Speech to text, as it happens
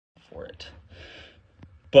for it.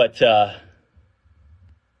 But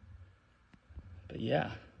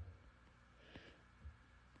yeah.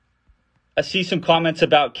 I see some comments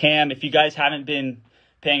about Cam. If you guys haven't been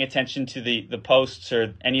paying attention to the posts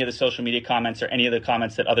or any of the social media comments or any of the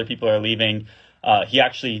comments that other people are leaving, he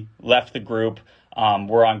actually left the group.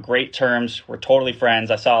 We're on great terms. We're totally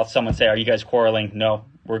friends. I saw someone say, "Are you guys quarreling?" No,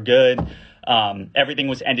 we're good. Everything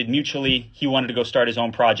was ended mutually. He wanted to go start his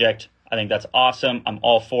own project. I think that's awesome. I'm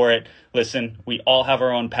all for it. Listen, we all have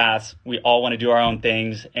our own paths. We all want to do our own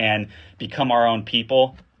things and become our own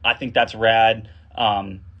people. I think that's rad.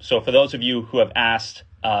 So for those of you who have asked,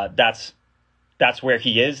 that's where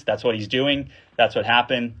he is. That's what he's doing. That's what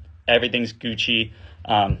happened. Everything's Gucci.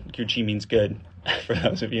 Gucci means good for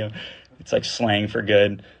those of you. It's like slang for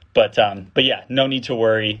good. But yeah, no need to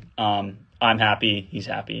worry. I'm happy. He's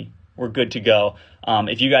happy. We're good to go.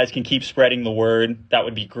 If you guys can keep spreading the word, that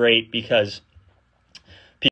would be great, because